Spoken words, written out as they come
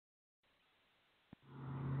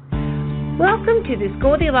Welcome to this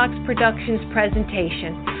Goldilocks Productions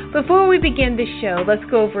presentation. Before we begin the show, let's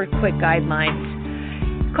go over quick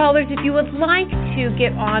guidelines. Callers, if you would like to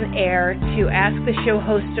get on air to ask the show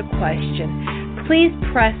host a question, please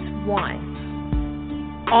press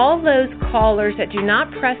 1. All those callers that do not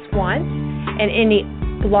press 1 and any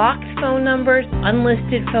blocked phone numbers,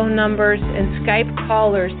 unlisted phone numbers, and Skype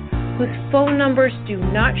callers whose phone numbers do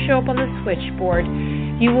not show up on the switchboard,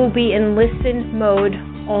 you will be in listen mode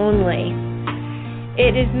only.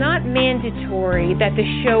 It is not mandatory that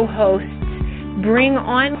the show hosts bring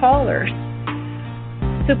on callers.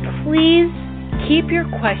 So please keep your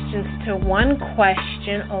questions to one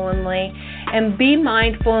question only and be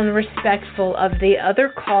mindful and respectful of the other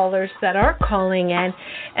callers that are calling in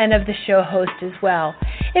and of the show host as well.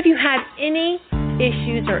 If you have any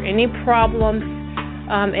issues or any problems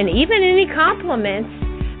and even any compliments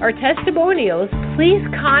or testimonials, please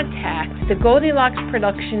contact the Goldilocks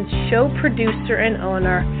Productions show producer and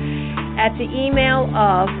owner at the email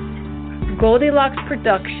of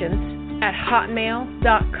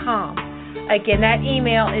GoldilocksProductions@hotmail.com. Again, that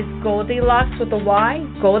email is Goldilocks with a Y,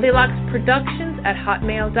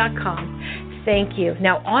 GoldilocksProductions@hotmail.com. Thank you.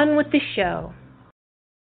 Now on with the show.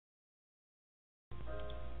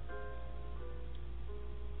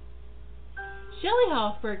 Shelley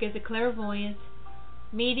Hofberg is a clairvoyant,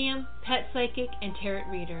 medium, pet psychic, and tarot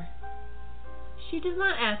reader. She does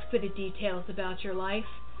not ask for the details about your life,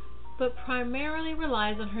 but primarily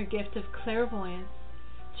relies on her gift of clairvoyance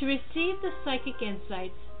to receive the psychic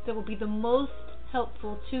insights that will be the most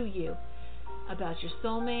helpful to you about your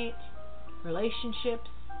soulmate, relationships,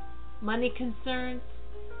 money concerns,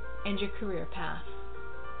 and your career path.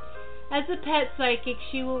 As a pet psychic,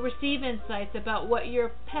 she will receive insights about what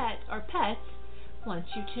your pet or pets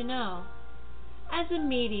wants you to know. As a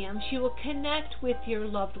medium, she will connect with your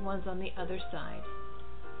loved ones on the other side.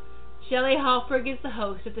 Shelley Hofberg is the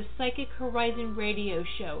host of the Psychic Horizon radio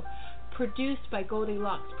show, produced by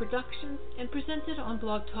Goldilocks Productions and presented on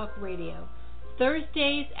Blog Talk Radio,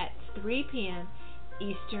 Thursdays at 3 p.m.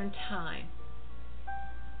 Eastern Time.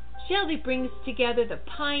 Shelley brings together the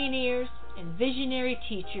pioneers and visionary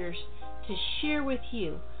teachers to share with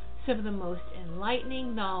you some of the most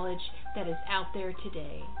enlightening knowledge that is out there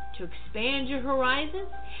today, to expand your horizons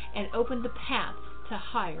and open the paths to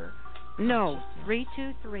higher No,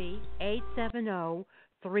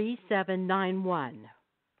 323-870-3791.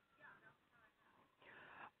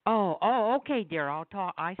 Oh, okay, dear. I'll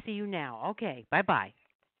talk. I see you now. Okay, bye-bye.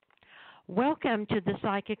 Welcome to the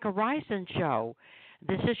Psychic Horizon Show.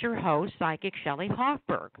 This is your host, Psychic Shelley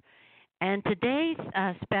Hofberg. And today's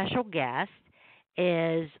special guest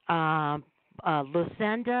is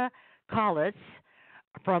Lucinda Collis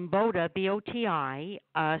from BOTI, B-O-T-I,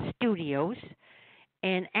 Studios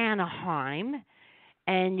in Anaheim.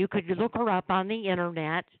 And you could look her up on the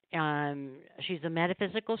internet. She's a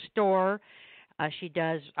metaphysical store. She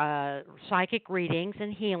does psychic readings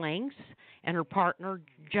and healings, and her partner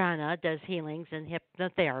Jenna does healings and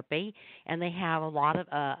hypnotherapy. And they have a lot of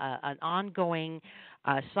an ongoing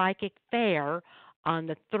psychic fair on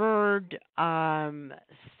the third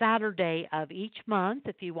Saturday of each month.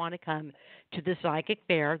 If you want to come to the psychic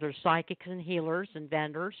fair, there's psychics and healers and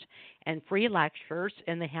vendors and free lectures,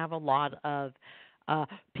 and they have a lot of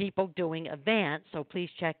people doing events. So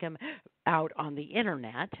please check them out on the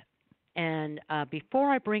internet. And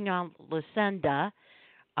before I bring on Lucinda,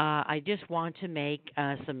 I just want to make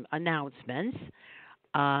some announcements.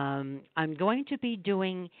 I'm going to be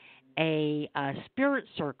doing a spirit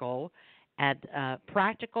circle at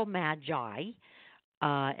Practical Magi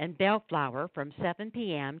and Bellflower from 7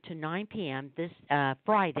 p.m. to 9 p.m. this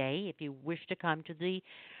Friday, if you wish to come to the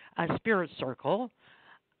Spirit Circle.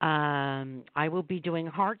 I will be doing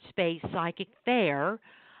Heart Space Psychic Fair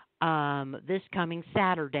this coming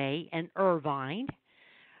Saturday in Irvine.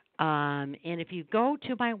 And if you go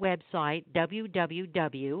to my website,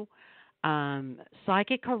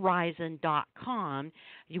 www.psychichorizon.com,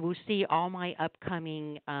 you will see all my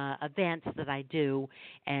upcoming events that I do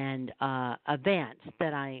and events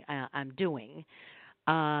that I'm doing.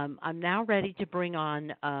 I'm now ready to bring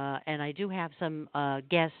on, and I do have some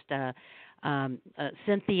guests,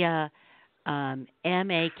 Cynthia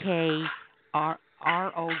MAKROUL,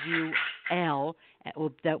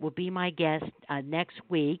 that will be my guest next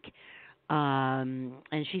week. And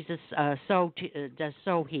she's does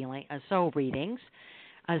soul healing, soul readings.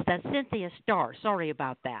 That's Cynthia Starr. Sorry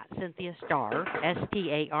about that. Cynthia Starr,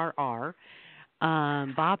 Starr.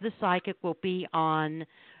 Bob the Psychic will be on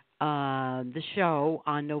the show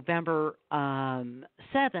on November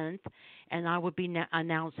 7th, and I will be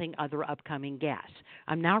announcing other upcoming guests.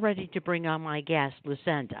 I'm now ready to bring on my guest,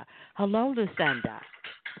 Lucinda. Hello, Lucinda.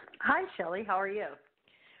 Hi, Shelley. How are you?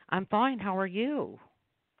 I'm fine. How are you?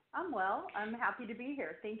 I'm well. I'm happy to be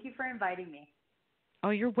here. Thank you for inviting me. Oh,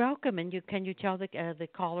 you're welcome. And can you tell the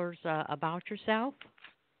callers about yourself?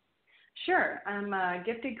 Sure. I'm a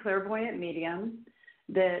gifted clairvoyant medium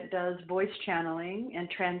that does voice channeling and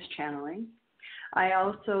trance channeling. I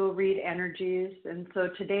also read energies, and so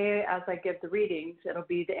today, as I give the readings, it'll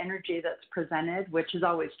be the energy that's presented, which is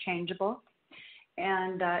always changeable,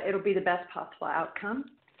 and it'll be the best possible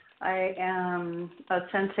outcome. I am a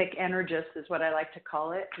sensic energist, is what I like to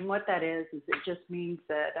call it, and what that is it just means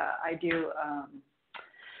that I do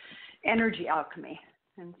energy alchemy,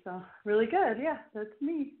 and so really good. Yeah, that's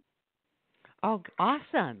me. Oh,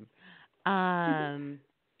 awesome.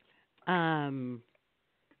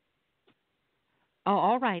 Oh,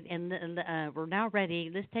 all right. And we're now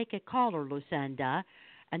ready. Let's take a caller, Lucinda,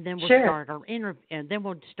 and then we'll start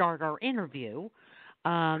our interview.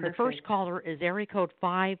 The first caller is area code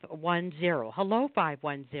 510. Hello,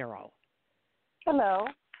 510. Hello.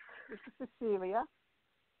 This is Cecilia.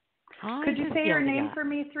 Hi, Could you Cecilia. say your name for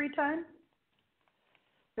me 3 times?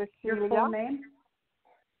 Cecilia. Your full name?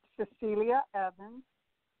 Cecilia Evans.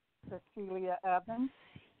 Cecilia Evans.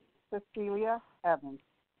 Cecilia Evans.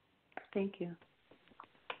 Thank you.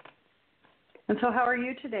 And so how are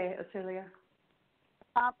you today, Cecilia?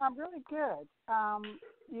 I'm really good.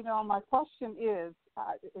 My question is,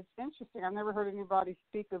 it's interesting. I've never heard anybody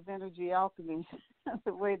speak of energy alchemy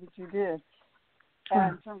the way that you did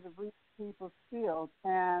in terms of reaching people's fields.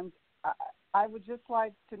 And I would just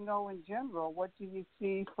like to know in general, what do you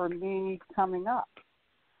see for me coming up?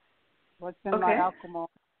 What's in my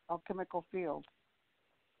alchemical field?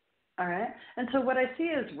 All right. And so what I see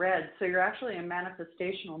is red. So you're actually in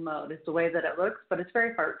manifestational mode is the way that it looks, but it's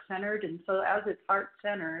very heart-centered. And so as it's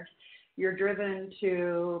heart-centered, you're driven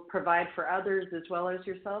to provide for others as well as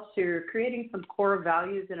yourself. So you're creating some core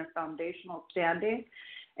values in a foundational standing.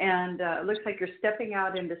 And it looks like you're stepping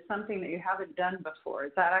out into something that you haven't done before.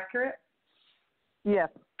 Is that accurate? Yes.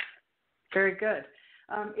 Very good.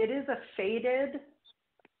 It is a fated,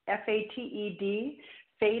 F-A-T-E-D,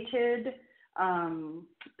 fated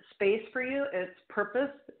space for you. It's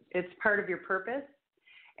purpose. It's part of your purpose.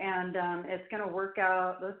 And it's going to work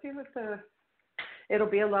out. Let's see what it'll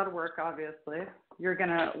be a lot of work, obviously. You're going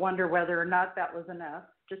to wonder whether or not that was enough.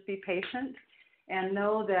 Just be patient and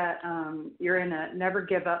know that you're in a never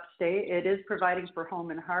give up state. It is providing for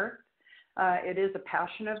home and hearth. It is a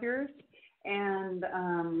passion of yours. And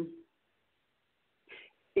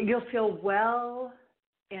you'll feel well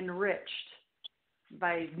enriched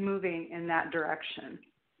by moving in that direction.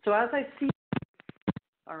 So as I see,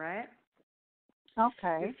 all right?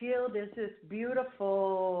 Okay. Your field is this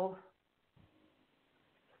beautiful,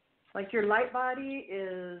 like your light body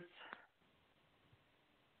is,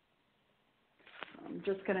 I'm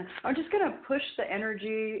just gonna push the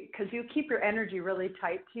energy, because you keep your energy really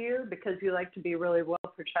tight to you because you like to be really well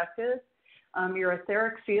protected. Your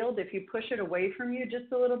etheric field, if you push it away from you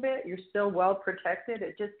just a little bit, you're still well protected.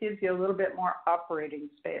 It just gives you a little bit more operating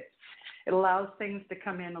space. It allows things to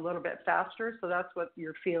come in a little bit faster, so that's what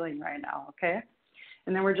you're feeling right now, okay?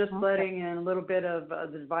 And then we're just letting in a little bit of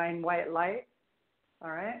the divine white light,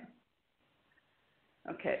 all right?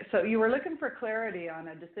 Okay, so you were looking for clarity on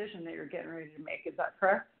a decision that you're getting ready to make. Is that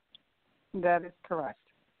correct? That is correct.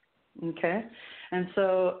 Okay. And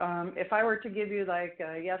so if I were to give you like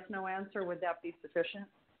a yes, no answer, would that be sufficient?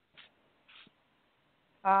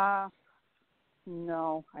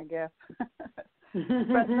 No, I guess.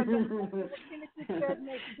 but everything that you said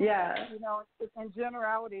makes sense. Yeah. In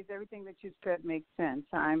generalities, everything that you said makes sense.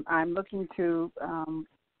 I'm looking to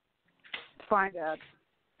find a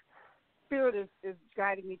spirit is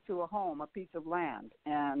guiding me to a home, a piece of land,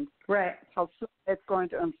 and how soon it's going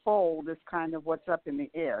to unfold is kind of what's up in the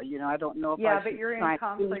air. I don't know if but you're in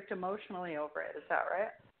conflict emotionally over it. Is that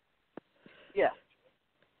right? Yeah.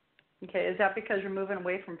 Okay. Is that because you're moving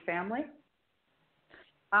away from family?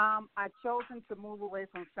 I've chosen to move away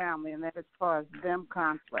from family, and that is far as them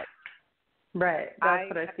conflict. Right. That's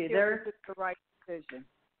what I see there. It's the right decision.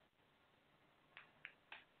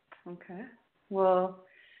 Okay. Well,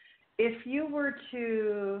 if you were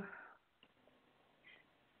to,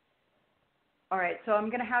 all right, so I'm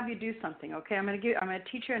going to have you do something, okay? I'm going to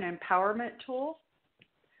teach you an empowerment tool,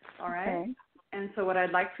 all right? Okay. And so what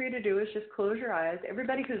I'd like for you to do is just close your eyes.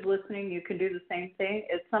 Everybody who's listening, you can do the same thing.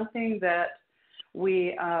 It's something that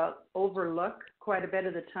we overlook quite a bit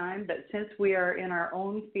of the time, but since we are in our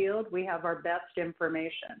own field, we have our best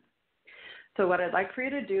information. So what I'd like for you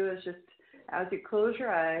to do is just, as you close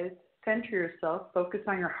your eyes, center yourself. Focus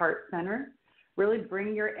on your heart center. Really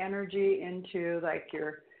bring your energy into like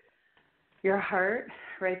your heart,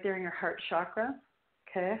 right there in your heart chakra.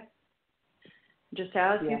 Okay. Just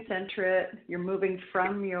as you center it, you're moving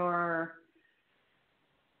from your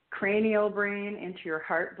cranial brain into your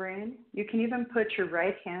heart brain. You can even put your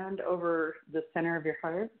right hand over the center of your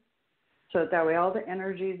heart, so that way all the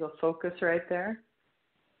energies will focus right there.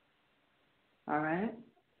 All right.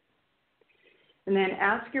 And then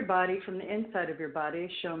ask your body from the inside of your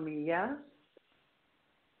body, show me yes.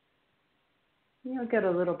 You'll get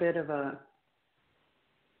a little bit of a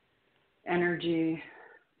energy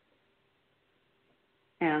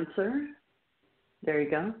answer. There you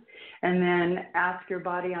go. And then ask your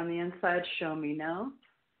body on the inside, show me no.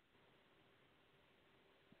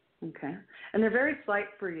 Okay. And they're very slight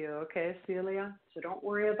for you, okay, Celia? So don't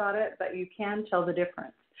worry about it, but you can tell the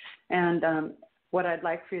difference. And what I'd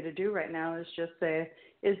like for you to do right now is just say,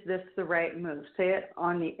 is this the right move? Say it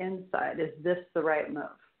on the inside. Is this the right move?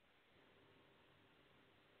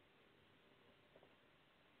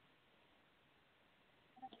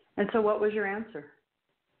 And so what was your answer?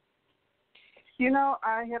 You know,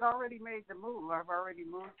 I had already made the move. I've already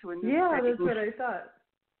moved to a new state. That's what I thought.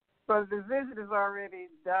 So the visit is already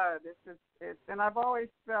done. And I've always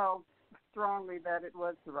felt strongly that it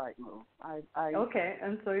was the right move. Okay,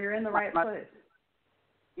 and so you're in the right place.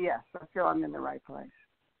 Yes, I feel I'm in the right place.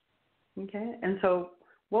 Okay, and so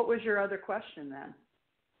what was your other question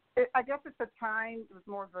then? I guess it's a time. It was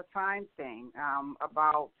more of a time thing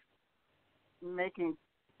about making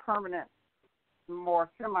permanent, more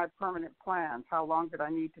semi-permanent plans. How long did I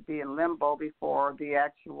need to be in limbo before the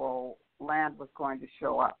actual land was going to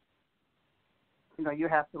show up? You know, you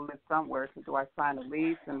have to live somewhere. So do I sign a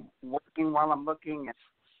lease and working while I'm looking?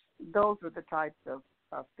 And those are the types of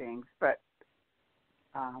things. But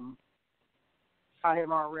I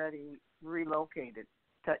have already relocated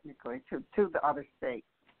technically to the other state.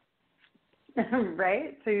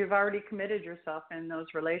 Right? So you've already committed yourself in those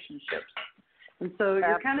relationships. And so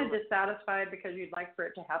you're kind of dissatisfied because you'd like for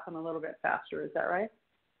it to happen a little bit faster. Is that right?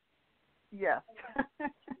 Yes.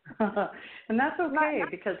 And that's okay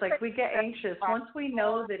because, like, we get anxious. Once we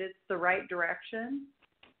know that it's the right direction,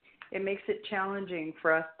 it makes it challenging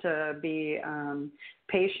for us to be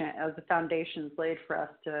patient as the foundation's laid for us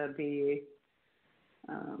to be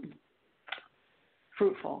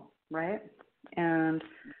fruitful, right? And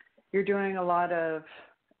you're doing a lot of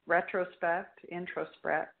introspect,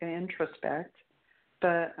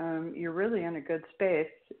 but you're really in a good space,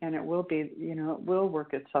 and it will be, you know, it will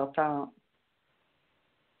work itself out.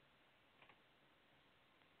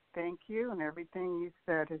 Thank you, and everything you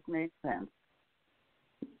said has made sense.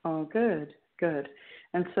 Oh, good.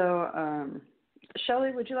 And so,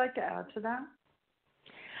 Shelley, would you like to add to that?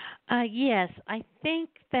 Yes, I think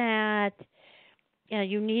that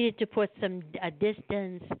you needed to put some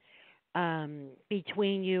distance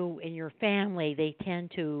between you and your family. They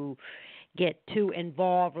tend to get too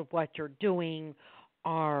involved with what you're doing,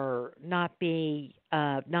 or not be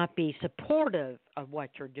supportive of what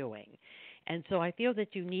you're doing. And so I feel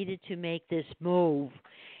that you needed to make this move.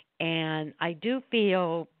 And I do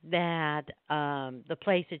feel that the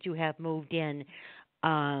place that you have moved in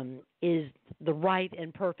is the right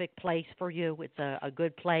and perfect place for you. It's a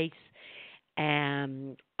good place.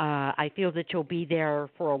 And I feel that you'll be there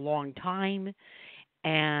for a long time.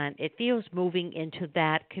 And it feels moving into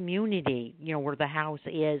that community, you know, where the house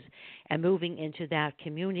is, and moving into that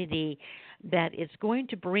community, that it's going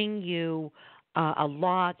to bring you a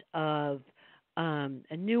lot of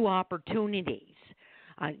new opportunities,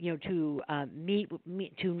 you know, to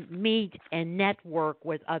meet and network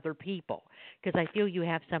with other people. Because I feel you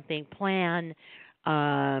have something planned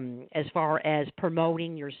as far as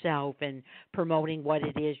promoting yourself and promoting what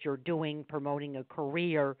it is you're doing, promoting a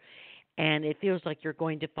career. And it feels like you're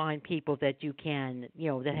going to find people that you can, you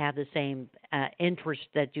know, that have the same interests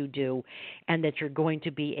that you do, and that you're going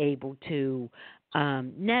to be able to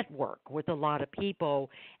network with a lot of people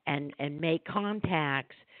and make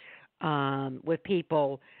contacts with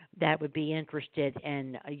people that would be interested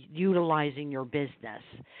in utilizing your business.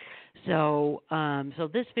 So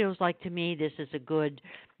this feels like, to me, this is a good,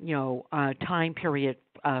 you know, time period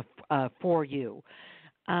for you.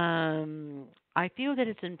 I feel that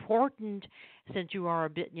it's important, since you are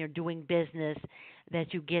doing business,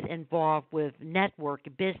 that you get involved with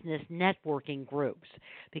business networking groups,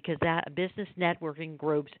 because that business networking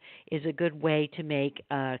groups is a good way to make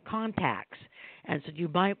contacts And so you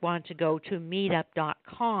might want to go to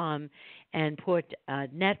meetup.com and put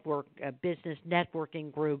business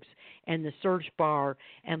networking groups in the search bar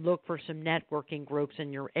and look for some networking groups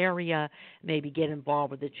in your area, maybe get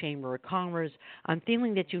involved with the Chamber of Commerce. I'm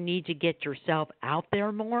feeling that you need to get yourself out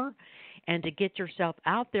there more. And to get yourself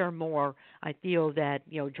out there more, I feel that,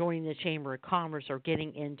 joining the Chamber of Commerce or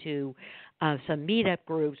getting into some meetup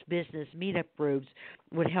groups, business meetup groups,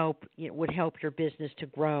 would help your business to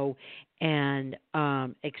grow and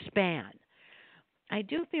expand. I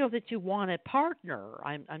do feel that you want a partner.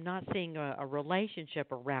 I'm not seeing a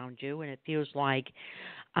relationship around you, and it feels like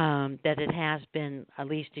that it has been at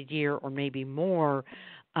least a year or maybe more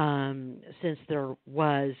since there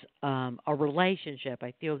was a relationship.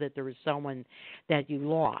 I feel that there was someone that you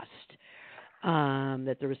lost,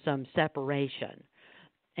 that there was some separation.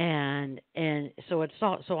 And so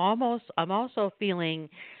I'm also feeling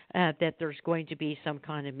that there's going to be some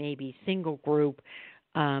kind of maybe single group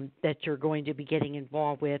that you're going to be getting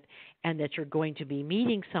involved with, and that you're going to be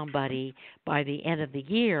meeting somebody by the end of the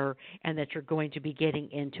year, and that you're going to be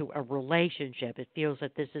getting into a relationship. It feels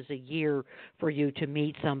that this is a year for you to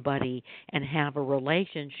meet somebody and have a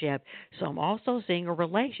relationship. So I'm also seeing a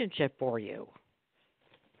relationship for you.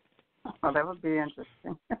 Oh, that would be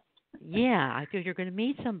interesting. Yeah, I feel you're going to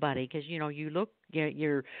meet somebody because you look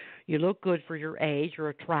good for your age. You're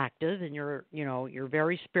attractive, and you're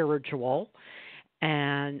very spiritual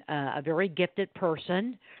and a very gifted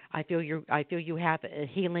person. I feel you have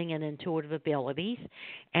healing and intuitive abilities,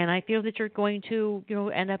 and I feel that you're going to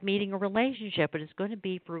end up meeting a relationship, but it's going to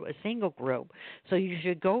be through a single group. So you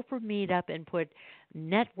should go for Meetup and put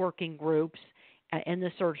networking groups in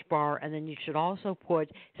the search bar, and then you should also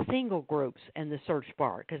put single groups in the search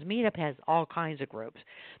bar, because Meetup has all kinds of groups.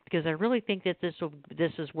 Because I really think that this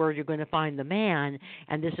is where you're going to find the man,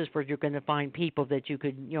 and this is where you're going to find people that you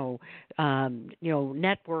could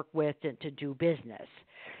network with to do business.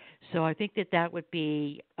 So I think that would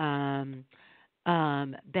be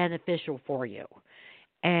beneficial for you.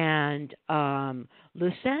 And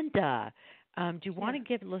Lucinda, do you want to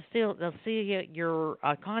give Lucia your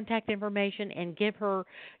contact information and give her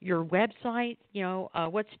your website?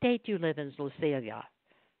 What state do you live in, Lucia?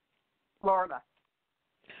 Florida.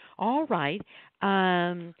 All right.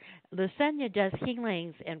 Lucinda does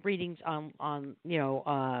healings and readings on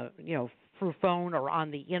through phone or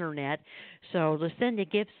on the internet. So Lucinda,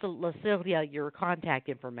 gives Lucia your contact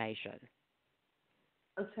information.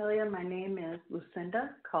 Lucia, my name is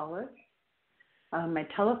Lucinda Collis. My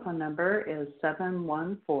telephone number is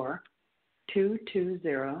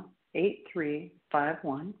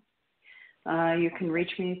 714-220-8351. You can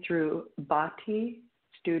reach me through Bati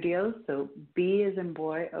Studios, so B as in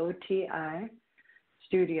boy, O-T-I,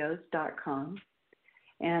 studios.com.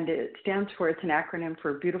 And it stands for, it's an acronym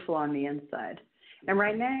for Beautiful on the Inside. And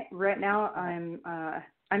right now I'm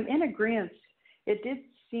in agreement. It did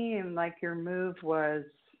seem like your move was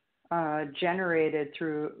generated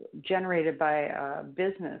by a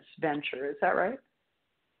business venture. Is that right?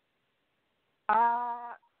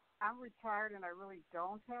 I'm retired and I really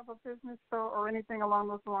don't have a business or anything along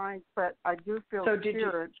those lines, but I do feel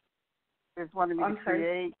Spirit is wanting me to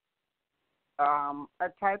create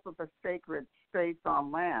a type of a sacred space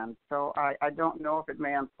on land. So I don't know if it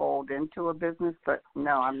may unfold into a business, but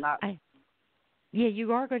no, I'm not.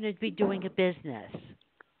 You are going to be doing a business.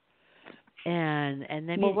 And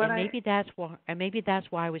maybe that's why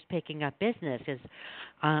I was picking up business, because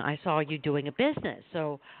I saw you doing a business.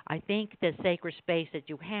 So I think the sacred space that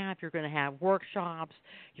you have, you're going to have workshops,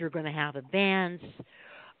 you're going to have events,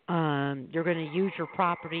 you're going to use your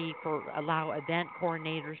property allow event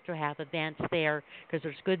coordinators to have events there, because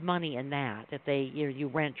there's good money in that if you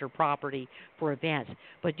rent your property for events.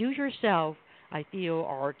 But you yourself, I feel,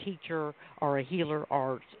 are a teacher or a healer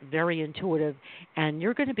or very intuitive, and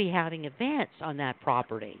you're going to be having events on that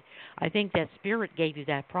property. I think that Spirit gave you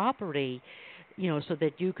that property, so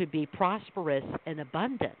that you could be prosperous and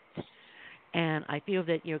abundant. And I feel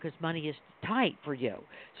that, because money is tight for you.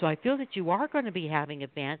 So I feel that you are going to be having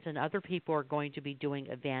events, and other people are going to be doing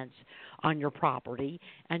events on your property,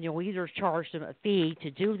 and you'll either charge them a fee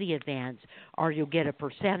to do the events, or you'll get a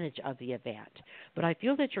percentage of the event. But I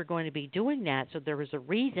feel that you're going to be doing that, so there was a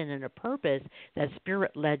reason and a purpose that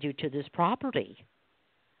Spirit led you to this property.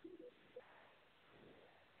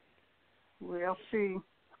 We'll see.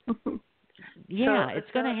 Yeah, it's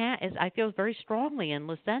going to have. I feel very strongly, and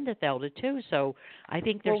Lucinda felt it too. So I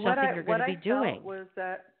think there's something you're going to be doing. Was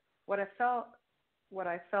that what I felt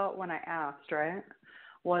when I asked, right,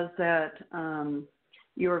 was that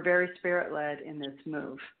you were very Spirit led in this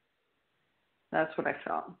move. That's what I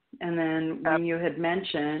felt. And then when you had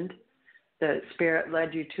mentioned the spirit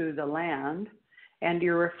led you to the land, and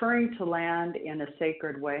you're referring to land in a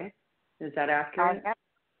sacred way. Is that accurate?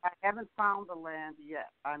 I haven't found the land yet.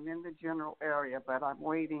 I'm in the general area, but I'm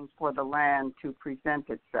waiting for the land to present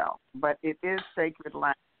itself. But it is sacred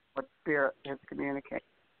land, what spirit is communicating.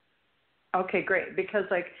 Okay, great. Because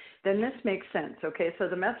then this makes sense. Okay, so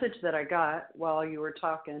the message that I got while you were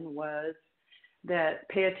talking was that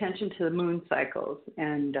pay attention to the moon cycles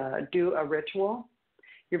and do a ritual.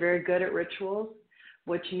 You're very good at rituals.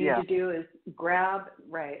 What you need to do is grab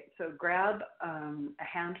a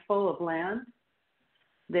handful of land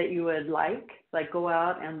that you would like go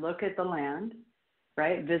out and look at the land,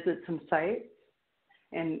 right? Visit some sites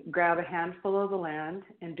and grab a handful of the land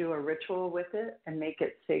and do a ritual with it and make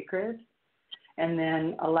it sacred. And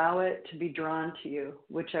then allow it to be drawn to you,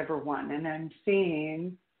 whichever one. And I'm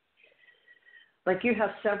seeing, you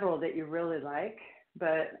have several that you really like,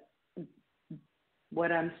 but what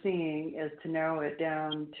I'm seeing is to narrow it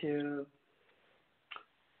down to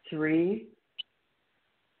 3.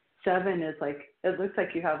 7 is it looks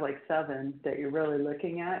like you have 7 that you're really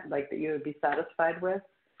looking at, that you would be satisfied with.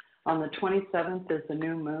 On the 27th is the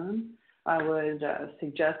new moon. I would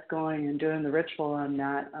suggest going and doing the ritual on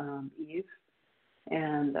that eve.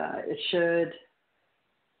 And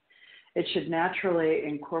it should naturally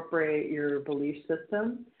incorporate your belief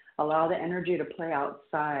system, allow the energy to play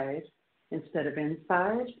outside instead of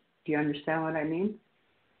inside. Do you understand what I mean?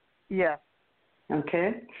 Yes.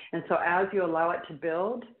 Okay. And so as you allow it to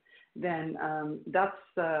build, then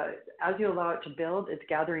as you allow it to build, it's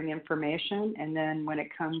gathering information. And then when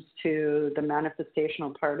it comes to the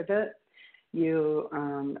manifestational part of it, you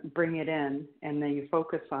bring it in and then you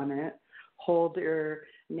focus on it.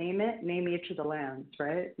 Name each of the lands,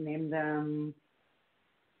 right? Name them.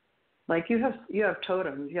 You have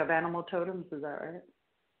totems. You have animal totems, is that right?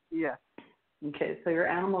 Yeah. Okay, so your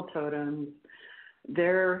animal totems,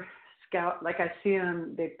 they're I see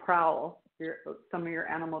them, they prowl. Some of your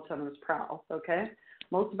animal totems prowl, okay?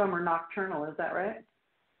 Most of them are nocturnal, is that right?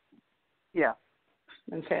 Yeah.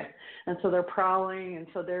 Okay, and so they're prowling, and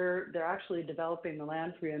so they're actually developing the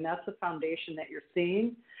land for you, and that's the foundation that you're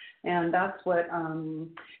seeing, and that's what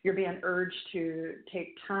you're being urged to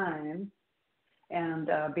take time and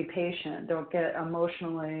be patient. Don't get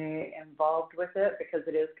emotionally involved with it because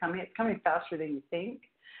it is coming. It's coming faster than you think,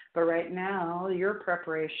 but right now your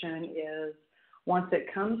preparation is once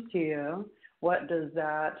it comes to you, what does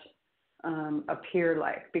that appear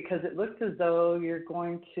like? Because it looks as though you're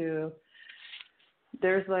going to.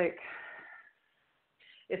 There's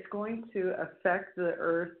it's going to affect the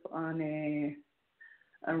earth on a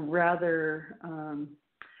rather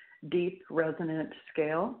deep, resonant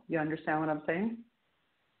scale. You understand what I'm saying?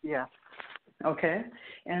 Yeah. Okay.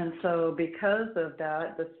 And so because of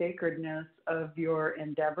that, the sacredness of your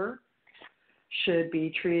endeavor should be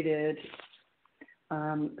treated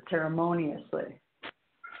ceremoniously,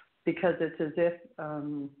 because it's as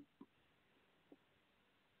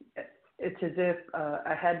if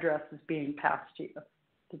a headdress is being passed to you.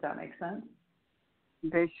 Does that make sense?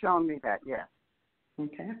 They've shown me that, yes.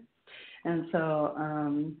 Okay. And so,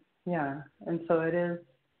 and so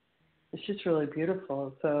it's just really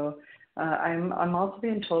beautiful. So I'm also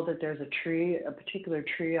being told that there's a particular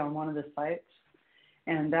tree on one of the sites,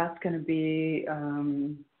 and that's going to be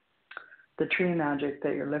the tree magic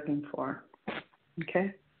that you're looking for.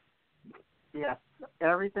 Okay? Yes.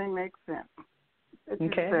 Everything makes sense.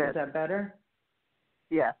 Okay, is that better?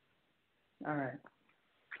 Yes. All right.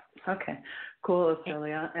 Okay, cool,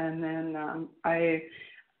 Celia. And then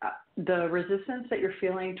the resistance that you're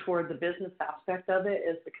feeling toward the business aspect of it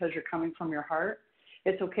is because you're coming from your heart.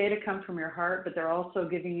 It's okay to come from your heart, but they're also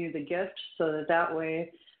giving you the gift so that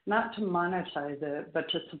way, not to monetize it, but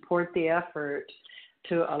to support the effort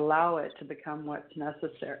to allow it to become what's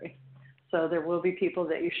necessary. So there will be people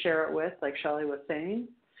that you share it with, like Shelley was saying,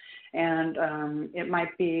 and it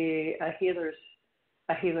might be a healer's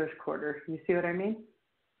quarter. You see what I mean?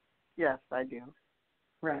 Yes, I do.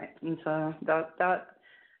 Right, and so that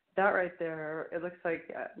right there, it looks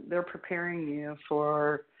like they're preparing you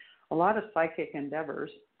for a lot of psychic endeavors.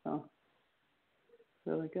 So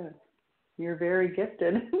really good. You're very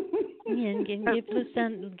gifted. And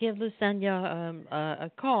give Lucinda a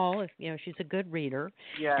call if she's a good reader.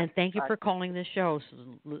 Yes, and thank you for calling the show,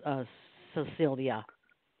 Cecilia.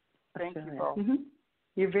 Thank you both. Mm-hmm.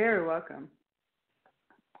 You're very welcome.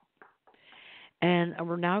 And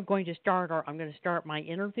we're now going to I'm going to start my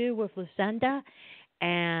interview with Lucinda,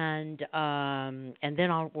 and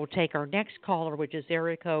then we'll take our next caller, which is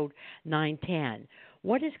area code 910.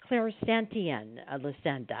 What is clairsentient,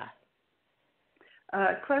 Lucinda?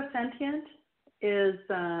 Clairsentient is,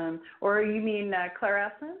 or you mean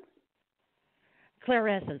ClairEssence?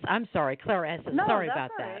 ClairEssence. I'm sorry, ClairEssence. No, Sorry that's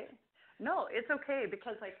about all that. right. No, it's okay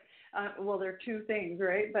because, like, well, there are two things,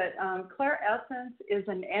 right? But ClairEssence is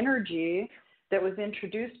an energy that was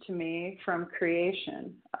introduced to me from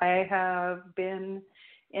creation. I have been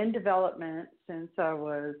in development since I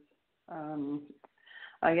was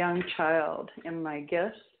a young child in my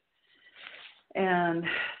gifts, and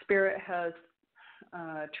Spirit has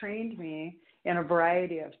trained me in a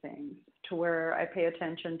variety of things to where I pay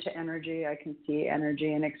attention to energy, I can see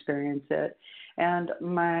energy and experience it. And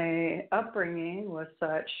my upbringing was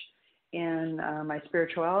such in my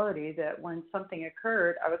spirituality that when something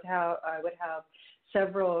occurred, I would have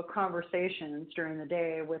several conversations during the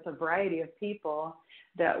day with a variety of people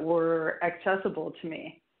that were accessible to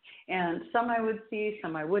me. And some I would see,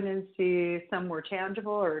 some I wouldn't see, some were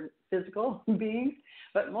tangible or physical beings,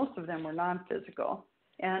 but most of them were non-physical.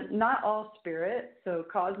 And not all spirit, so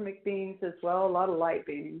cosmic beings as well, a lot of light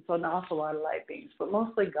beings, so an awful lot of light beings, but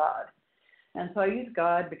mostly God. And so I use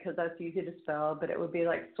God because that's easy to spell, but it would be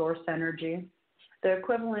like source energy. The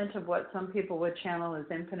equivalent of what some people would channel is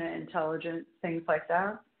infinite intelligence, things like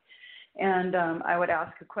that. And I would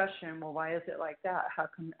ask a question, well, why is it like that? How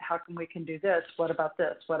come we can do this? What about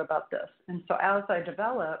this? What about this? And so as I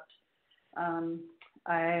developed,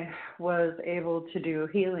 I was able to do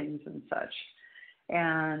healings and such.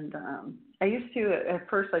 And I used to at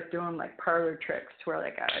first like doing like parlor tricks where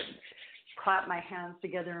like I would clap my hands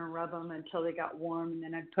together and rub them until they got warm, and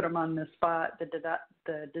then I'd put them on the spot,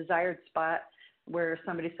 the desired spot where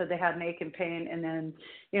somebody said they had an ache and pain, and then,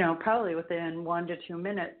 probably within 1 to 2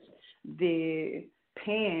 minutes, the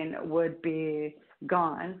pain would be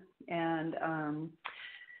gone. And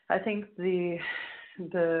I think the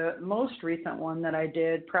most recent one that I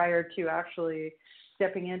did prior to actually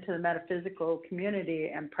stepping into the metaphysical community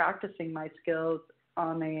and practicing my skills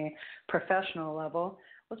on a professional level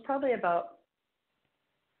was probably about,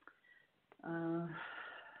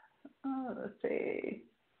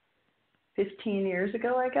 15 years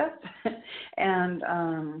ago, I guess. And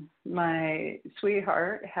my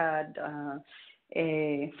sweetheart had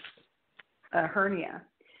a hernia.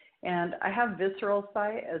 And I have visceral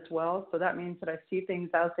sight as well, so that means that I see things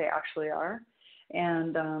as they actually are.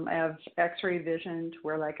 And I have X-ray vision to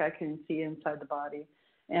where, like, I can see inside the body.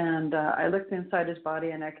 And I looked inside his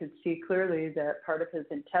body, and I could see clearly that part of his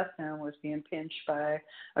intestine was being pinched by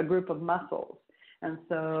a group of muscles. And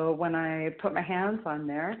so when I put my hands on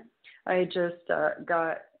there, I just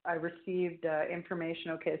I received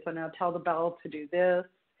information, okay, so now tell the bowel to do this,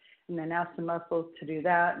 and then ask the muscles to do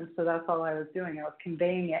that. And so that's all I was doing. I was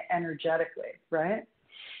conveying it energetically, right?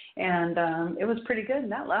 And it was pretty good.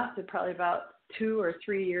 And that lasted probably about 2 or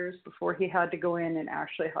 3 years before he had to go in and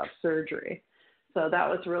actually have surgery. So that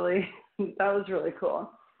was really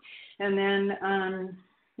cool. And then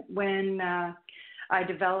when I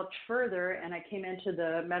developed further and I came into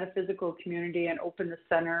the metaphysical community and opened the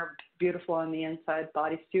center, beautiful on the inside,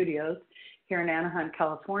 Body Studios, here in Anaheim,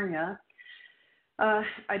 California,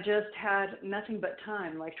 I just had nothing but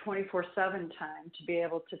time, like 24/7 time, to be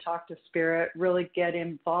able to talk to Spirit, really get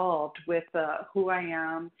involved with who I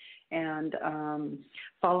am and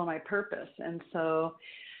follow my purpose. And so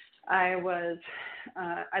I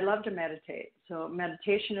love to meditate. So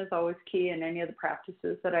meditation is always key in any of the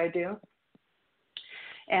practices that I do.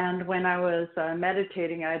 And when I was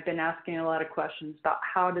meditating, I had been asking a lot of questions about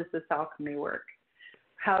how does this alchemy work?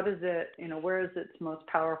 How does it, where is its most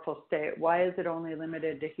powerful state? Why is it only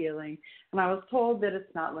limited to healing? And I was told that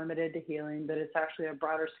it's not limited to healing, but it's actually a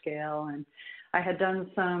broader scale. And I had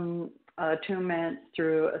done some attunements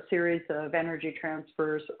through a series of energy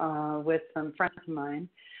transfers with some friends of mine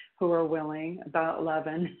who were willing, about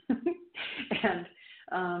 11. And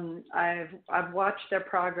I've watched their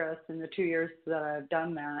progress in the 2 years that I've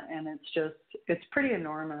done that, and it's pretty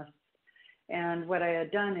enormous. And what I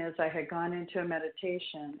had done is I had gone into a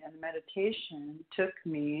meditation, and meditation took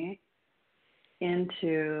me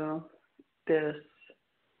into this,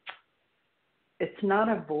 it's not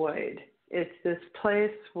a void, it's this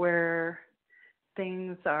place where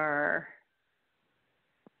things are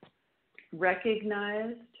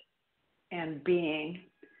recognized and being,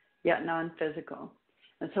 yet non-physical.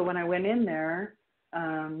 And so when I went in there,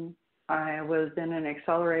 I was in an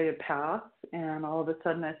accelerated path, and all of a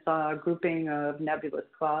sudden I saw a grouping of nebulous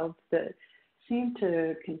clouds that seemed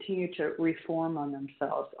to continue to reform on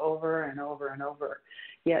themselves over and over and over,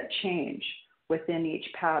 yet change within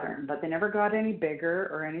each pattern. But they never got any bigger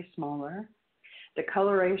or any smaller. The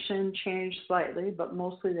coloration changed slightly, but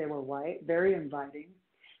mostly they were white, very inviting.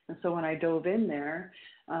 And so when I dove in there,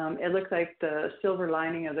 it looked like the silver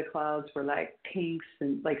lining of the clouds were like pinks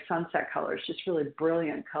and like sunset colors, just really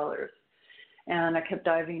brilliant colors. And I kept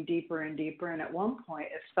diving deeper and deeper. And at one point,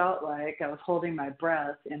 it felt like I was holding my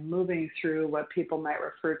breath and moving through what people might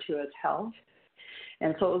refer to as hell.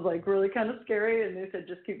 And so it was like really kind of scary. And they said,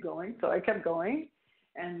 just keep going. So I kept going.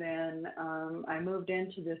 And then I moved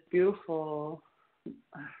into this beautiful,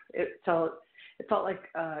 it felt like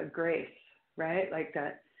grace, right? Like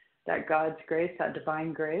that God's grace, that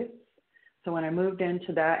divine grace. So when I moved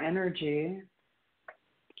into that energy,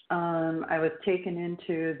 I was taken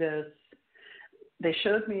into this, they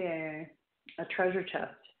showed me a treasure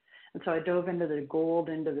chest. And so I dove into the gold,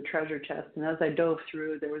 into the treasure chest. And as I dove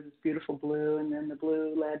through, there was this beautiful blue, and then the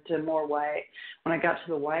blue led to more white. When I got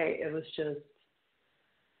to the white, it was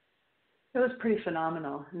pretty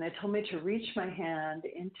phenomenal. And they told me to reach my hand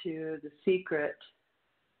into the secret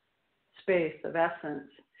space of essence.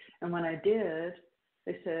 And when I did,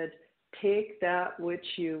 they said, take that which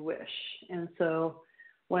you wish. And so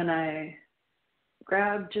when I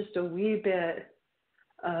grabbed just a wee bit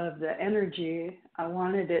of the energy, I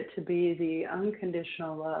wanted it to be the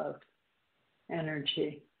unconditional love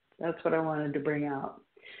energy. That's what I wanted to bring out.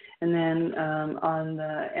 And then on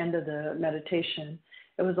the end of the meditation,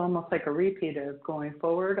 it was almost like a repeat of going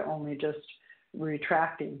forward, only just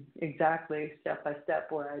retracting exactly step by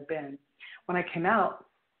step where I'd been. When I came out,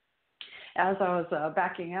 as I was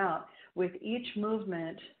backing out, with each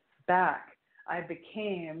movement back, I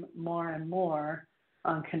became more and more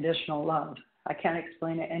unconditional love. I can't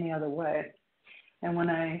explain it any other way. And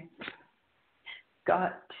when I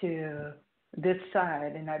got to this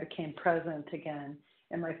side and I became present again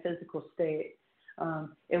in my physical state,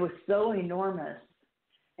 it was so enormous.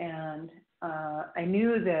 And I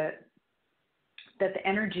knew that the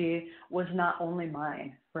energy was not only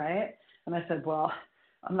mine, right? And I said, well,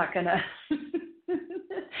 I'm not going to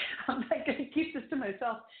keep this to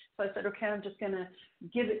myself. So I said, okay, I'm just going to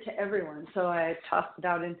give it to everyone. So I tossed it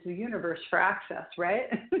out into the universe for access, right?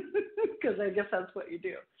 Because I guess that's what you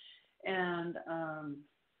do. And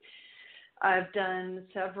I've done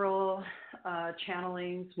several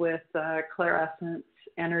channelings with ClairEssence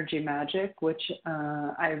Energy Magic, which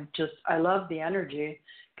I love the energy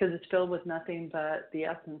because it's filled with nothing but the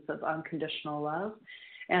essence of unconditional love.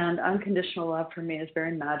 And unconditional love for me is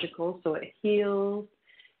very magical. So it heals,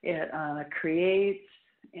 it creates,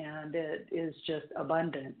 and it is just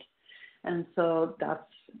abundant. And so that's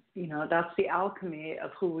the alchemy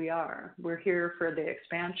of who we are. We're here for the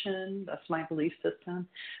expansion. That's my belief system.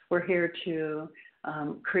 We're here to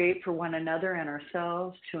create for one another and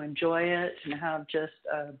ourselves, to enjoy it and have just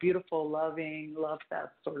a beautiful, loving,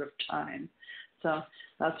 love-fest sort of time. So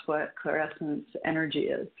that's what ClairEssence energy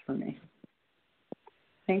is for me.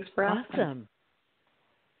 Thanks for asking. Awesome.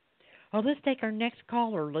 Well, let's take our next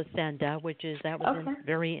caller, Lucinda,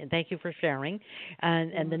 thank you for sharing.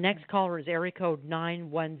 And the next caller is area code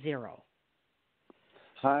 910.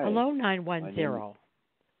 Hi. Hello, 910.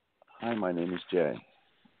 Hi, my name is Jay.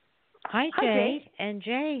 Hi, Jay. And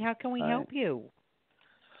Jay, how can we help you?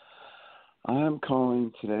 I'm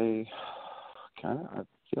calling today. I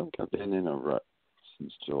feel like I've been in a rut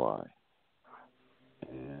since July.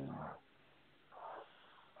 And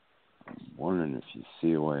I'm wondering if you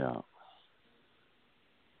see a way out.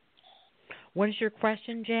 What is your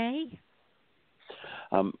question, Jay?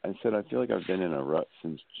 I said I feel like I've been in a rut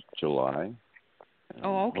since July.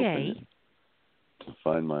 Oh, okay. To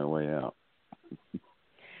find my way out.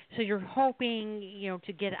 So you're hoping,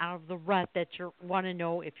 to get out of the rut, that you want to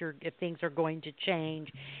know if things are going to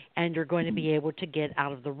change, and you're going to be able to get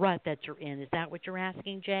out of the rut that you're in. Is that what you're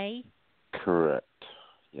asking, Jay? Correct.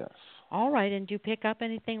 Yes. All right. And do you pick up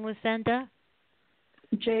anything, Lucinda?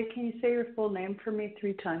 Jay, can you say your full name for me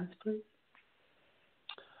 3 times, please?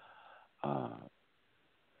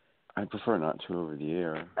 I prefer not to over the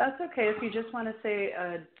air. That's okay. If you just want to say,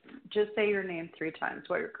 just say your name 3 times,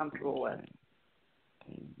 what you're comfortable with.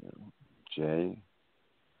 There you go.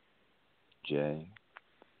 J.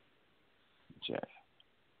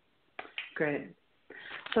 Great.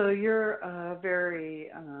 So you're very.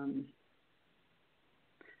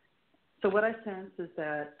 So what I sense is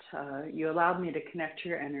that you allowed me to connect to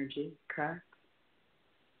your energy, correct?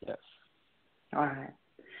 Yes. All right.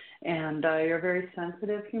 And you're a very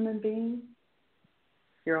sensitive human being.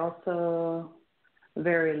 You're also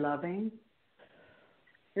very loving.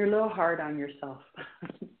 You're a little hard on yourself.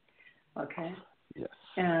 Okay? Yes.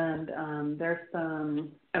 And there's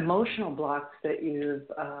some emotional blocks that you've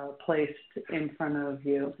placed in front of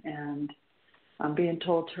you. And I'm being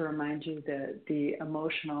told to remind you that the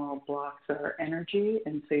emotional blocks are energy,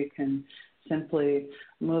 and so you can simply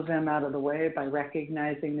move them out of the way by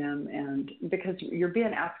recognizing them, and because you're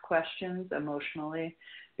being asked questions emotionally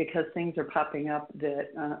because things are popping up that,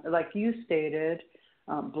 like you stated,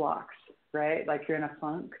 blocks, right? Like you're in a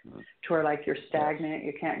funk to where like you're stagnant,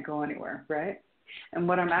 you can't go anywhere, right? And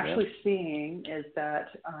what I'm actually seeing is that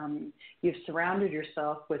you've surrounded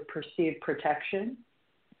yourself with perceived protection.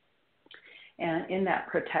 And in that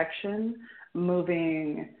protection,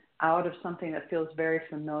 moving out of something that feels very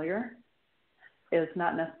familiar is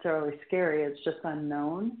not necessarily scary, it's just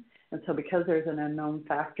unknown. And so because there's an unknown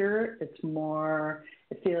factor, it's more,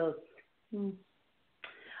 it feels,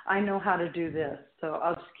 I know how to do this, so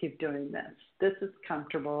I'll just keep doing this. This is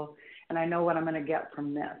comfortable, and I know what I'm going to get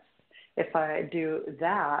from this. If I do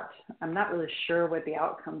that, I'm not really sure what the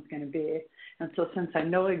outcome's going to be. And so since I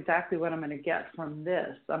know exactly what I'm going to get from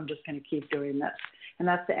this, I'm just going to keep doing this. And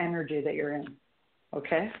that's the energy that you're in,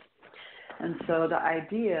 okay? And so the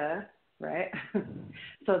idea, right?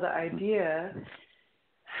 So the idea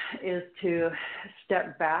is to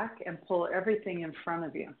step back and pull everything in front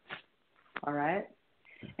of you, all right?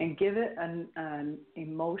 And give it an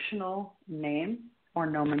emotional name or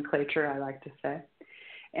nomenclature, I like to say.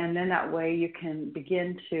 And then that way you can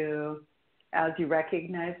begin to, as you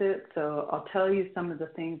recognize it, so I'll tell you some of the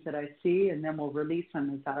things that I see and then we'll release them.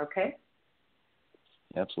 Is that okay?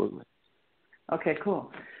 Absolutely. Okay,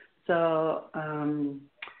 cool. So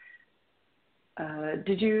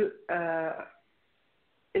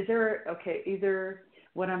either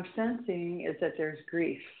what I'm sensing is that there's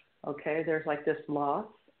grief, okay? There's like this loss.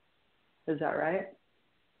 Is that right?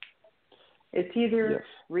 It's either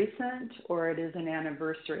recent or it is an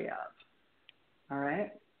anniversary of. All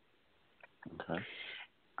right? Okay.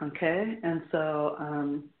 Okay. And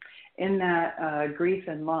so in that grief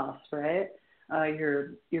and loss, right,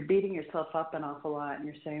 you're beating yourself up an awful lot and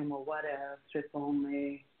you're saying, well, what if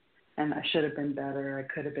only, and I should have been better,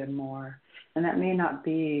 I could have been more. And that may not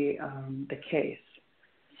be the case.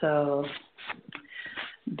 So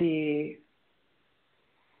the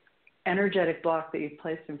energetic block that you've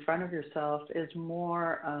placed in front of yourself is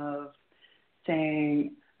more of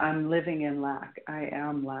saying, I'm living in lack. I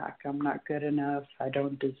am lack. I'm not good enough. I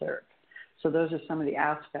don't deserve. So those are some of the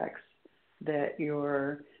aspects that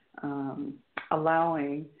you're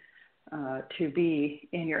allowing to be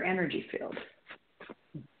in your energy field.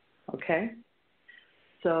 Okay?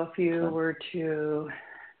 So if you were to,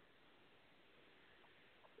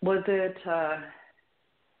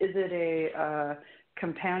 is it a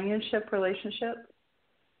companionship relationship?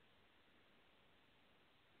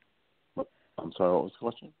 I'm sorry, what was the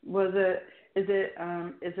question? Is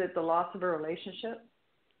it the loss of a relationship?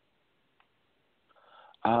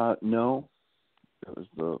 No. It was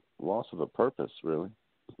the loss of a purpose, really.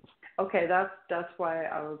 Okay, that's why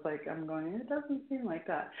I was like, I'm going, it doesn't seem like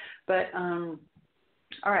that. But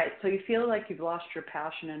all right, so you feel like you've lost your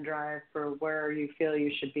passion and drive for where you feel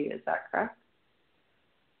you should be, is that correct?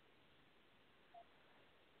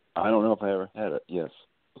 I don't know if I ever had it, yes.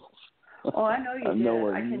 Oh, I know you I'm did.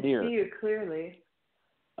 nowhere I can near. see you clearly.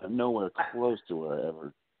 I'm nowhere close to where I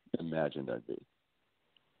ever imagined I'd be.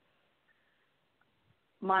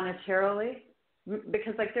 Monetarily?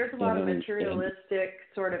 Because like there's a lot of materialistic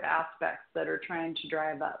sort of aspects that are trying to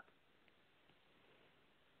drive up.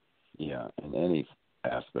 Yeah, in any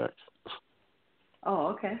aspect. Oh,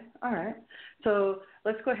 okay. All right. So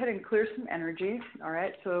let's go ahead and clear some energy. All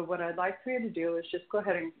right. So what I'd like for you to do is just go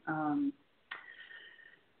ahead and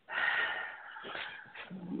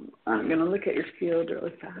I'm going to look at your field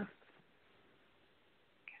really fast.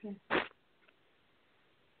 Okay.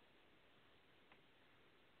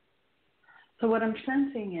 So what I'm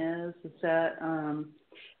sensing is that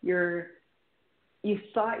you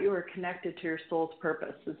thought you were connected to your soul's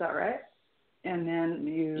purpose. Is that right? And then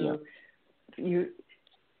there's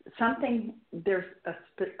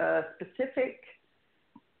a specific,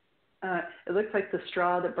 it looks like the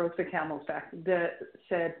straw that broke the camel's back that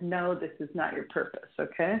said, no, this is not your purpose,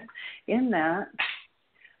 okay? In that,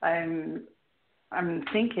 I'm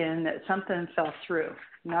thinking that something fell through,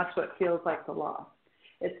 and that's what feels like the loss.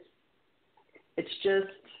 It's just,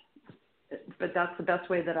 but that's the best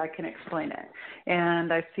way that I can explain it.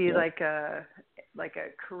 And I see like a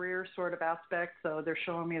career sort of aspect, so they're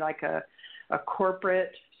showing me like a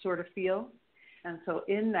corporate sort of feel. And so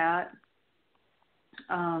in that,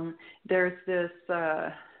 there's this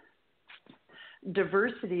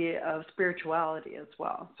diversity of spirituality as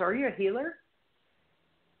well. So are you a healer?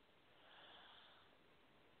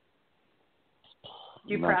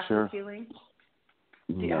 Do you practice healing?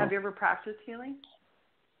 No. Have you ever practiced healing?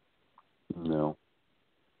 No.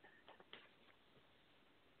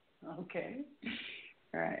 Okay.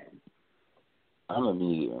 All right. I'm a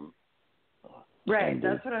medium. Right,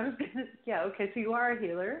 that's what I was going to, yeah, okay, so you are a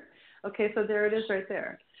healer. Okay, so there it is right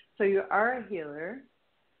there. So you are a healer.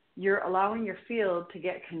 You're allowing your field to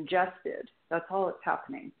get congested. That's all that's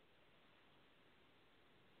happening.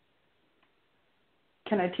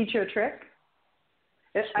 Can I teach you a trick?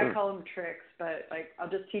 Sure. I call them tricks, but like I'll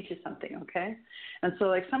just teach you something, okay? And so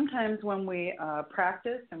like sometimes when we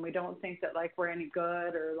practice and we don't think that like we're any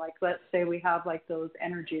good, or like let's say we have like those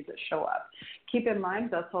energies that show up, keep in mind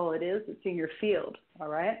that's all it is. It's in your field, all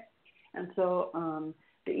right? And so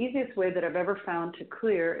the easiest way that I've ever found to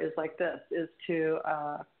clear is like this, is to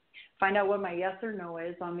find out what my yes or no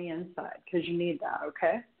is on the inside, because you need that,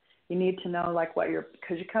 okay? You need to know like what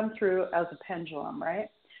because you come through as a pendulum, right?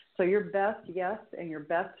 So your best yes and your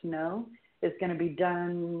best no is going to be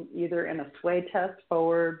done either in a sway test,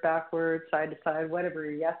 forward, backward, side to side, whatever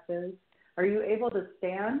your yes is. Are you able to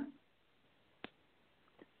stand?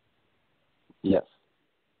 Yes.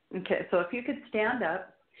 Okay, so if you could stand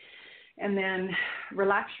up and then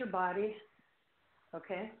relax your body,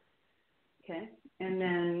 okay? Okay, and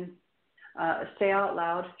then say out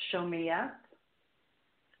loud, show me yes.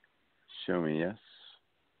 Show me yes.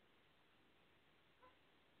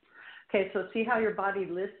 Okay, so see how your body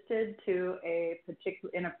listed to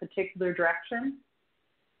in a particular direction?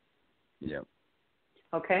 Yep.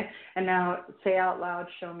 Okay, and now say out loud,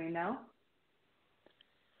 show me no.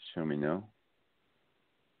 Show me no.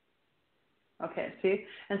 Okay, see?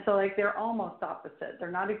 And so like they're almost opposite.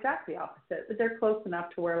 They're not exactly opposite, but they're close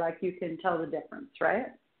enough to where like you can tell the difference, right?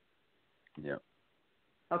 Yep.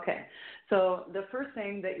 Okay, so the first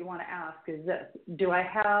thing that you want to ask is this: do I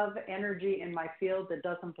have energy in my field that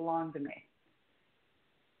doesn't belong to me?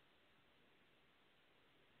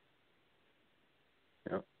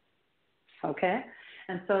 Yep. Okay,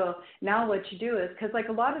 and so now what you do is, because like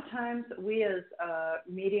a lot of times we as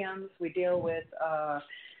mediums, we deal with,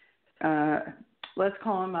 let's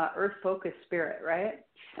call them earth-focused spirit, right?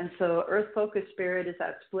 And so earth-focused spirit is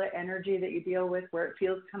that split energy that you deal with where it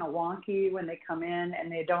feels kind of wonky when they come in and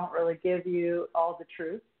they don't really give you all the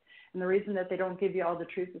truth. And the reason that they don't give you all the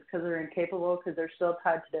truth is because they're incapable, because they're still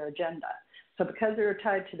tied to their agenda. So because they're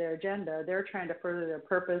tied to their agenda, they're trying to further their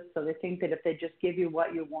purpose. So they think that if they just give you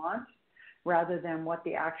what you want rather than what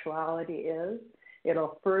the actuality is,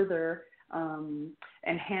 it'll further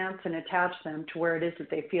enhance and attach them to where it is that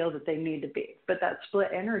they feel that they need to be. But that split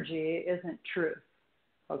energy isn't truth.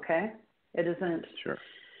 Okay? It isn't. Sure.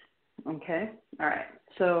 Okay? All right.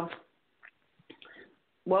 So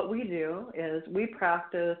what we do is we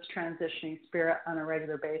practice transitioning spirit on a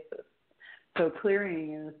regular basis. So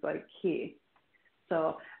clearing is like key.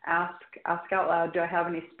 So ask out loud, do I have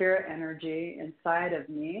any spirit energy inside of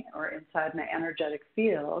me or inside my energetic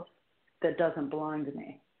field that doesn't belong to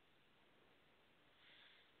me?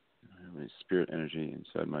 I have any spirit energy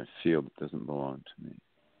inside my field that doesn't belong to me.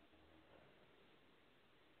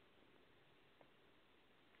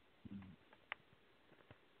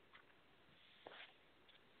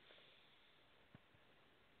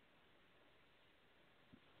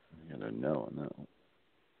 I got a no on that one.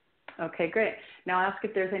 Okay, great. Now ask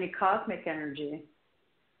if there's any cosmic energy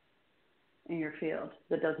in your field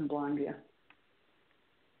that doesn't belong to you.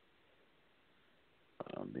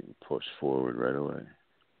 I'm being pushed forward right away.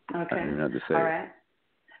 Okay. I don't even have to say All it. right.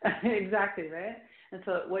 Exactly, right? And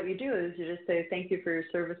so what you do is you just say, thank you for your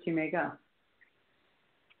service, you may go.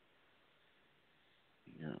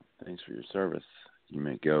 Yeah. Thanks for your service. You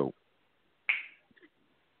may go.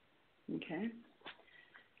 Okay.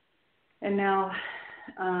 And now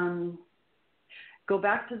go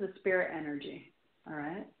back to the spirit energy, all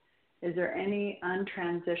right? Is there any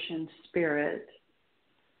untransitioned spirit,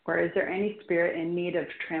 or is there any spirit in need of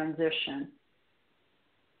transition?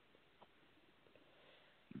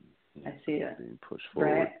 I see it. Being pushed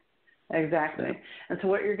forward. Right? Exactly. Yeah. And so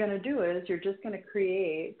what you're going to do is you're just going to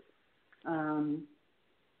create an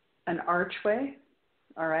archway,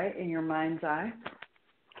 all right, in your mind's eye,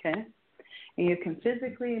 okay? And you can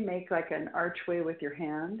physically make like an archway with your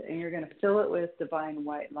hand, and you're going to fill it with divine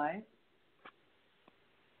white light,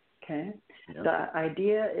 okay? Yep. The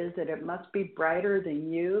idea is that it must be brighter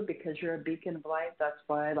than you because you're a beacon of light. That's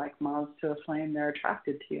why, like moths to a flame, they're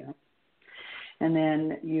attracted to you. And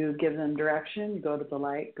then you give them direction, go to the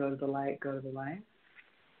light, go to the light, go to the light.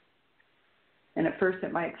 And at first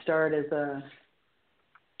it might start as a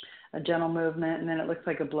gentle movement, and then it looks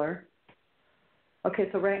like a blur. Okay,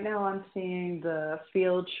 so right now I'm seeing the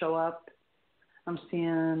field show up. I'm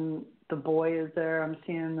seeing the boy is there. I'm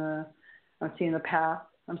seeing the path.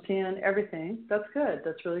 I'm seeing everything. That's good.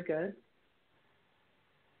 That's really good.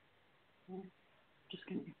 Okay. Just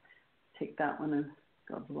going to take that one and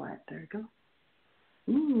go to the light. There you go.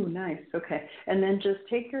 Ooh, nice. Okay. And then just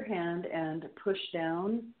take your hand and push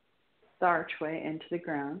down the archway into the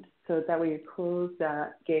ground so that way you close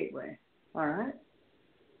that gateway. All right?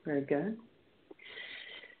 Very good.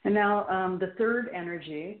 And now the third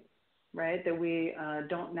energy, right, that we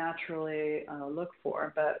don't naturally look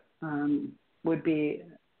for, but would be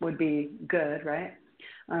good, right,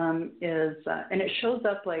 is, and it shows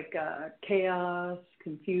up like chaos,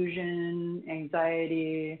 confusion,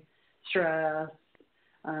 anxiety, stress,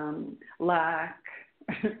 lack,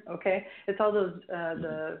 okay? It's all those,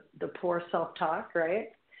 the poor self-talk, right?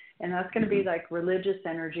 And that's going to be like religious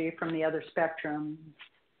energy from the other spectrum,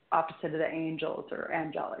 opposite of the angels or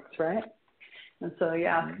angelics, right? And so you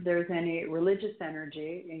ask if there's any religious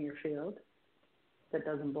energy in your field that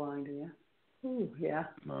doesn't belong to you. Ooh, yeah.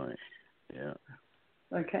 Right. Yeah.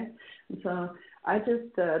 Okay. And so I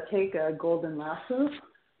just take a golden lasso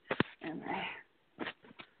and I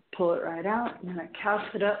pull it right out, and then I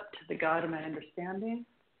cast it up to the God of my understanding.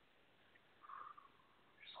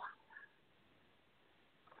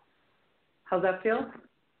 How's that feel?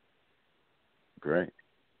 Great.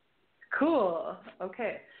 Cool.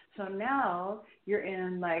 Okay. So now you're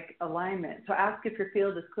in like alignment. So ask if your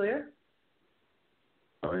field is clear.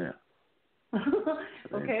 Oh, yeah.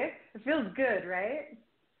 Okay. It feels good, right?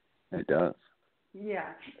 It does. Yeah,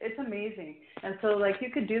 it's amazing. And so, like, you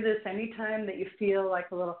could do this anytime that you feel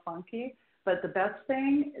like a little funky. But the best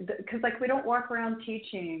thing, because, like, we don't walk around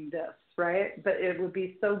teaching this, right? But it would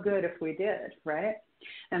be so good if we did, right?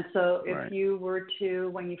 And so if you were to,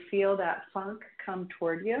 when you feel that funk come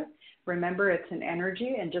toward you, remember it's an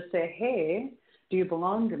energy and just say, hey, do you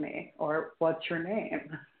belong to me? Or what's your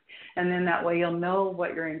name? And then that way you'll know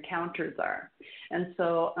what your encounters are. And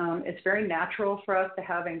so it's very natural for us to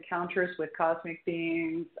have encounters with cosmic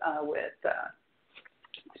beings, with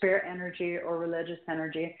spirit energy or religious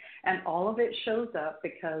energy. And all of it shows up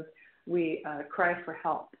because we cry for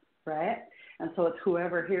help, right? And so it's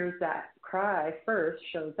whoever hears that cry first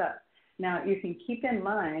shows up. Now, you can keep in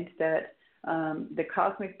mind that the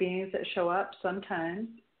cosmic beings that show up, sometimes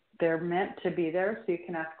they're meant to be there, so you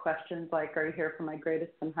can ask questions like, are you here for my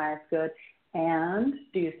greatest and highest good? And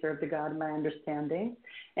do you serve the God of my understanding?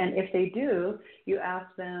 And if they do, you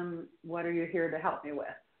ask them, what are you here to help me with,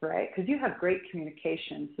 right? Because you have great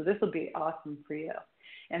communication, so this will be awesome for you.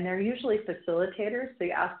 And they're usually facilitators, so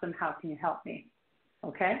you ask them, how can you help me?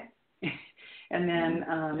 Okay? And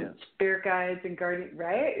then spirit guides and guardians,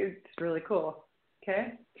 right? It's really cool.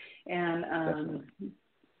 Okay? And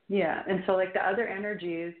yeah, and so like the other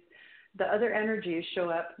energies show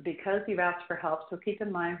up because you've asked for help. So keep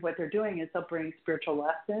in mind what they're doing is they'll bring spiritual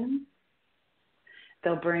lessons.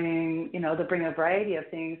 They'll bring a variety of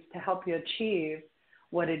things to help you achieve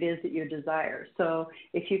what it is that you desire. So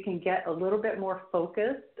if you can get a little bit more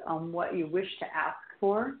focused on what you wish to ask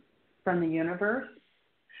for from the universe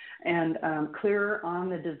and clearer on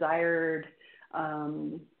the desired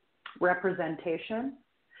representation,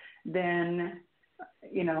 then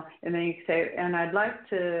and then you say, and I'd like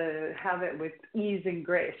to have it with ease and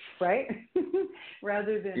grace, right?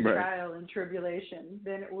 Rather than trial and tribulation,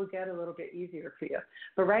 then it will get a little bit easier for you.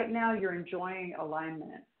 But right now you're enjoying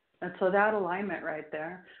alignment. And so that alignment right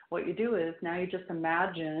there, what you do is now you just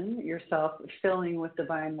imagine yourself filling with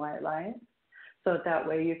divine white light. So that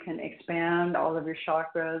way you can expand all of your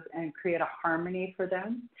chakras and create a harmony for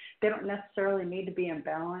them. They don't necessarily need to be in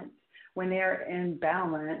balance. When they're in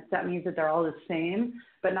balance, that means that they're all the same,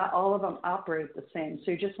 but not all of them operate the same.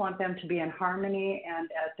 So you just want them to be in harmony and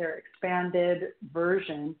at their expanded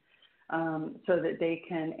version so that they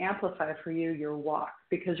can amplify for you your walk,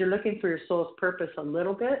 because you're looking for your soul's purpose a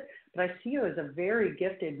little bit, but I see you as a very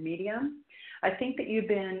gifted medium. I think that you've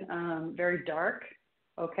been very dark,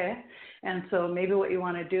 okay? And so maybe what you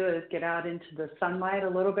want to do is get out into the sunlight a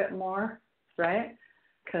little bit more, right?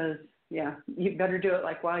 Because yeah, you better do it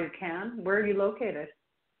like while you can. Where are you located?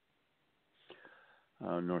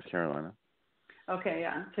 North Carolina. Okay,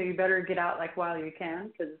 yeah. So you better get out like while you can,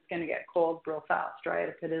 because it's going to get cold real fast, right,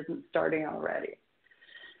 if it isn't starting already.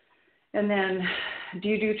 And then do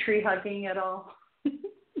you do tree hugging at all?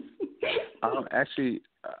 Actually,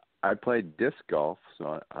 I play disc golf,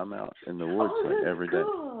 so I'm out in the woods every day.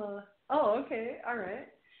 Cool. Oh, okay. All right.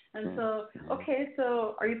 And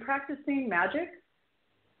so are you practicing magic?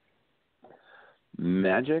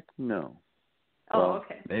 Magic? No.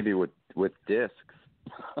 Okay. Maybe with discs.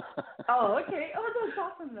 Oh, okay. Oh, that's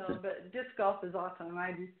awesome, though. But disc golf is awesome. I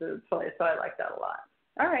used to play, so I like that a lot.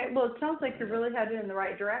 All right. Well, it sounds like you're really headed in the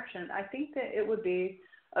right direction. I think that it would be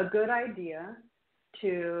a good idea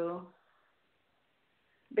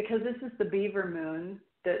because this is the beaver moon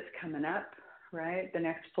that's coming up, right, the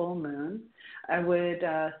next full moon, I would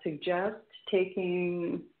suggest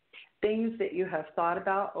taking things that you have thought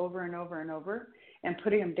about over and over and over and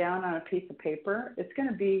putting them down on a piece of paper. It's going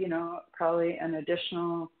to be, probably an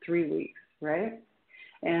additional 3 weeks, right?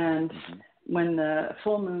 And when the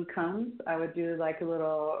full moon comes, I would do like a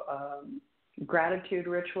little gratitude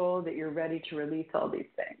ritual that you're ready to release all these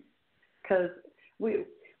things. Because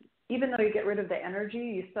even though you get rid of the energy,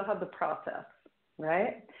 you still have the process,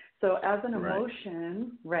 right? So as an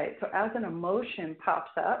emotion, so as an emotion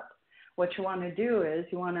pops up, what you want to do is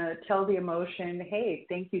you want to tell the emotion, hey,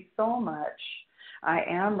 thank you so much. I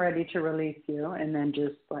am ready to release you, and then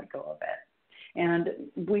just let go of it. And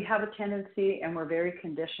we have a tendency, and we're very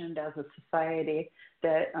conditioned as a society,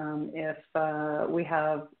 that if we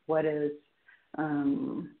have what is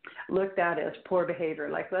looked at as poor behavior,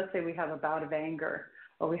 like let's say we have a bout of anger,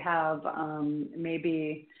 or we have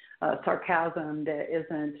maybe sarcasm that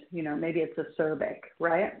isn't, maybe it's acerbic,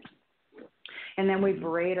 right? And then we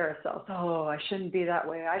berate ourselves. Oh, I shouldn't be that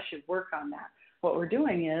way. I should work on that. What we're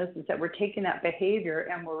doing is that we're taking that behavior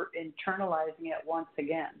and we're internalizing it once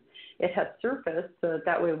again. It has surfaced so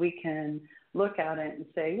that way we can look at it and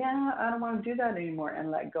say, yeah, I don't want to do that anymore, and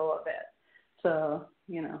let go of it. So,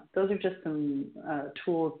 those are just some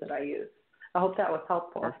tools that I use. I hope that was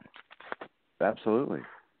helpful. Absolutely.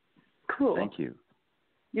 Cool. Thank you.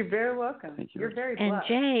 You're very welcome. Thank you. You're very And blessed.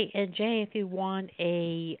 Jay, if you want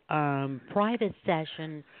a private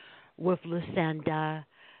session with Lucinda,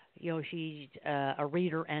 she's a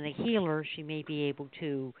reader and a healer. She may be able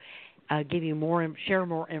to give you share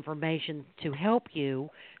more information to help you.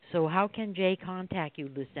 So how can Jay contact you,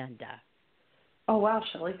 Lucinda? Oh, wow,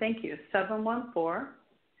 Shelley, thank you.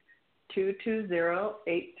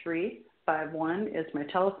 714-220-8351 is my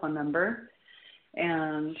telephone number.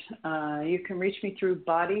 And you can reach me through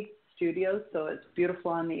Body Studios. So it's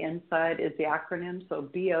beautiful on the inside is the acronym. So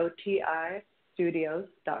BOTI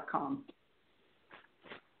Studios.com.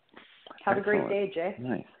 Have a great day, Jay.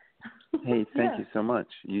 Nice. Hey, thank you so much.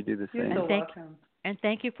 You do the same. You're so welcome. And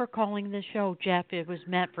thank you for calling the show, Jeff. It was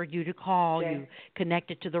meant for you to call. Jay. You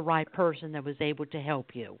connected to the right person that was able to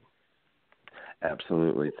help you.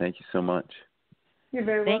 Absolutely. Thank you so much. You're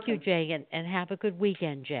very welcome. Thank you, Jay, and have a good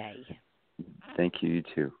weekend, Jay. Thank you. You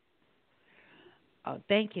too.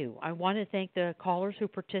 Thank you. I want to thank the callers who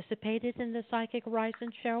participated in the Psychic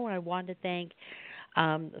Horizon show. I want to thank,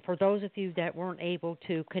 for those of you that weren't able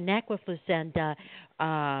to connect with Lucinda,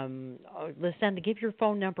 Lucinda, give your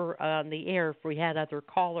phone number on the air if we had other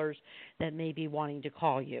callers that may be wanting to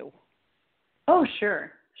call you. Oh,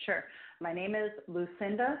 sure. My name is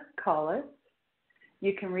Lucinda Collis.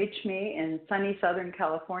 You can reach me in sunny Southern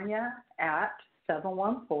California at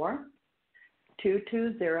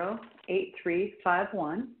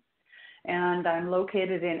 714-220-8351. And I'm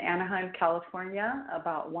located in Anaheim, California,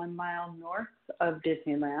 about 1 mile north of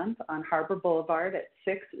Disneyland on Harbor Boulevard at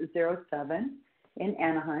 607 in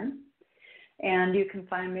Anaheim. And you can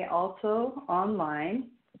find me also online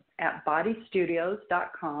at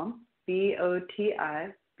bodystudios.com,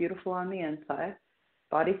 BOTI, beautiful on the inside,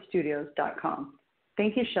 bodystudios.com.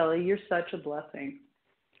 Thank you, Shelley. You're such a blessing.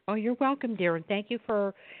 Oh, you're welcome, dear, and thank you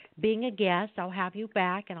for being a guest. I'll have you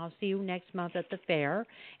back, and I'll see you next month at the fair.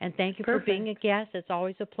 And thank you for being a guest. It's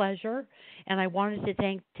always a pleasure. And I wanted to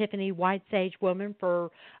thank Tiffany White Sage Woman for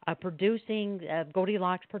producing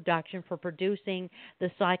Goldilocks Production, for producing the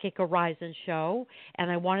Psychic Horizon show.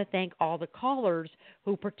 And I want to thank all the callers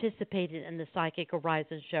who participated in the Psychic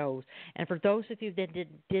Horizon shows. And for those of you that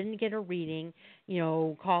didn't get a reading,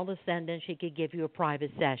 call Lucinda, and she could give you a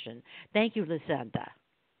private session. Thank you, Lucinda.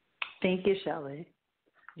 Thank you, Shelley.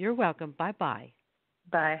 You're welcome. Bye-bye.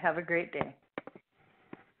 Bye. Have a great day.